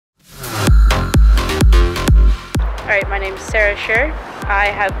Alright, my name is Sara Schur. I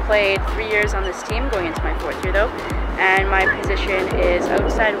have played 3 years on this team, going into my 4th year though, and my position is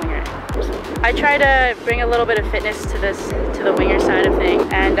outside winger. I try to bring a little bit of fitness to the winger side of things,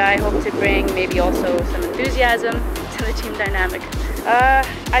 and I hope to bring maybe also some enthusiasm to the team dynamic.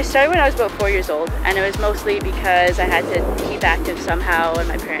 I started when I was about 4 years old, and it was mostly because I had to keep active somehow, and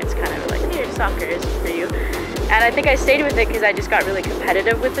my parents kind of were like, "Hey, soccer is for you." And I think I stayed with it because I just got really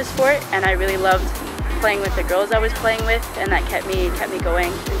competitive with the sport, and I really loved playing with the girls I was playing with, and that kept me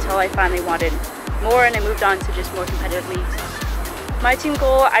going until I finally wanted more, and I moved on to just more competitive leagues. My team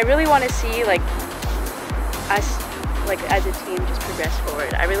goal, I really want to see us as a team just progress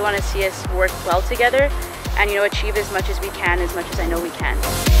forward. I really want to see us work well together and achieve as much as we can, as much as I know we can.